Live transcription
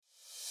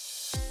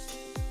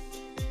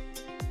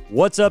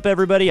What's up,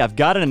 everybody? I've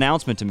got an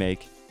announcement to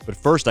make, but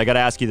first I got to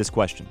ask you this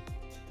question.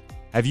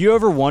 Have you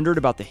ever wondered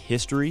about the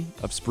history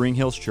of Spring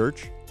Hills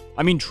Church?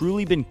 I mean,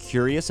 truly been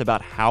curious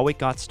about how it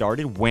got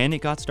started, when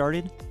it got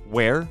started,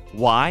 where,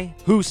 why,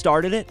 who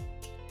started it?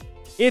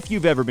 If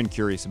you've ever been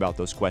curious about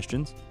those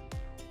questions,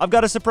 I've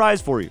got a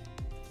surprise for you.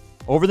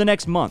 Over the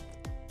next month,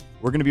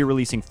 we're going to be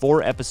releasing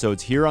 4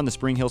 episodes here on the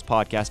Spring Hills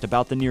Podcast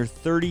about the near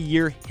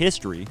 30-year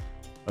history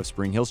of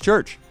Spring Hills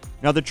Church.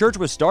 Now, the church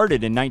was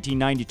started in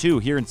 1992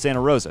 here in Santa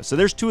Rosa, so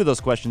there's 2 of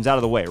those questions out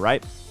of the way,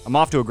 right? I'm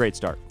off to a great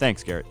start.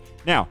 Thanks, Garrett.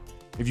 Now,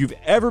 if you've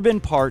ever been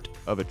part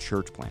of a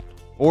church plant,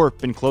 or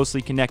been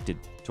closely connected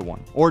to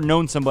one, or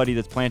known somebody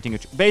that's planting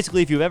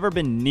basically, if you've ever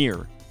been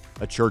near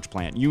a church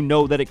plant, you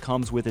know that it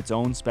comes with its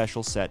own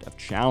special set of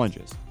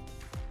challenges.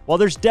 While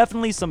there's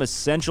definitely some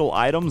essential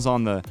items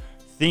on the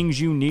things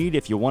you need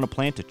if you want to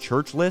plant a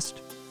church list,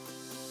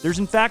 there's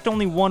in fact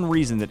only one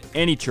reason that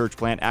any church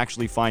plant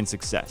actually finds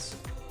success.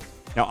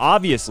 Now,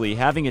 obviously,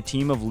 having a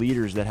team of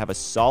leaders that have a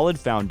solid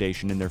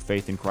foundation in their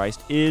faith in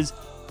Christ is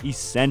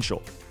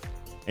essential.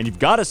 And you've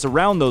got to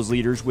surround those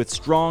leaders with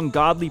strong,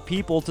 godly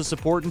people to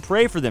support and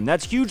pray for them.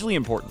 That's hugely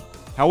important.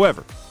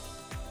 However,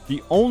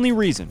 the only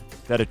reason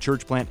that a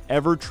church plant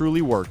ever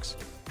truly works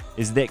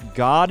is that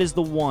God is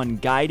the one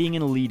guiding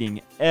and leading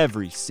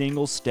every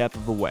single step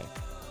of the way.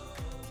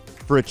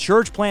 For a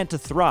church plant to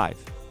thrive,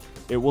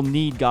 it will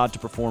need God to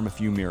perform a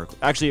few miracles.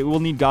 Actually, it will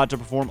need God to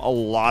perform a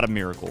lot of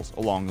miracles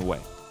along the way.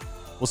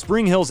 Well,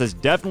 Spring Hills has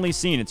definitely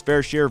seen its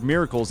fair share of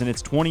miracles in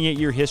its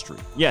 28-year history.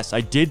 Yes,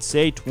 I did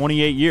say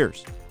 28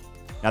 years.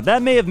 Now,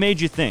 that may have made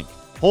you think,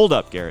 hold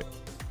up, Garrett.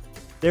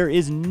 There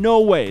is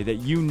no way that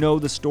you know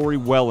the story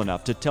well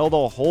enough to tell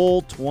the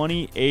whole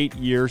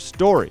 28-year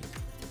story.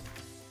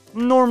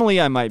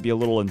 Normally, I might be a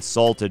little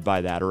insulted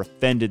by that or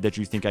offended that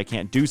you think I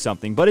can't do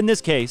something, but in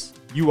this case,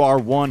 you are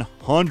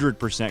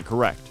 100%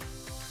 correct.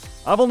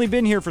 I've only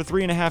been here for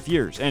 3.5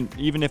 years, and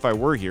even if I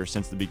were here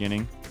since the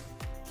beginning,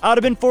 I'd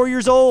have been 4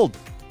 years old.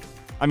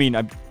 I mean,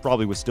 I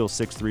probably was still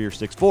 6'3" or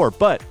 6'4",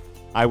 but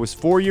I was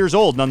 4 years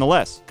old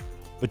nonetheless.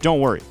 But don't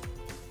worry.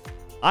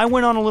 I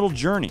went on a little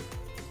journey.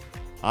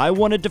 I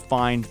wanted to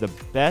find the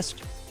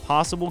best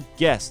possible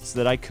guests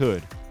that I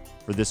could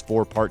for this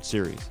 4-part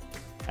series.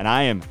 And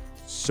I am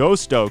so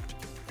stoked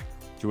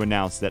to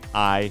announce that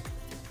I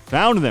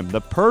found them, the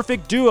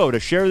perfect duo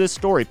to share this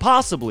story,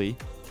 possibly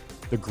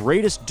the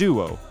greatest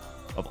duo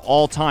of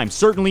all time,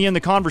 certainly in the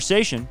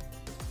conversation.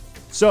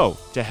 So,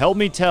 to help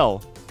me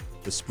tell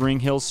the Spring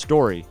Hills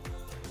story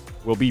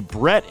will be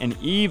Brett and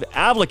Eve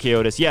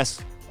Avlakiotis.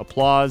 Yes,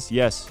 applause,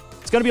 yes.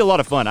 It's going to be a lot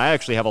of fun. I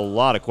actually have a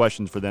lot of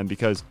questions for them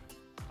because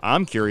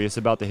I'm curious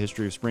about the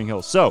history of Spring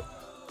Hills. So,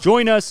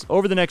 join us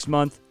over the next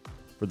month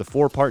for the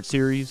 4-part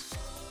series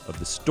of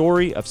the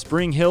story of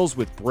Spring Hills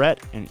with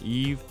Brett and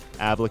Eve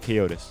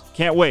Avlakiotis.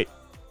 Can't wait.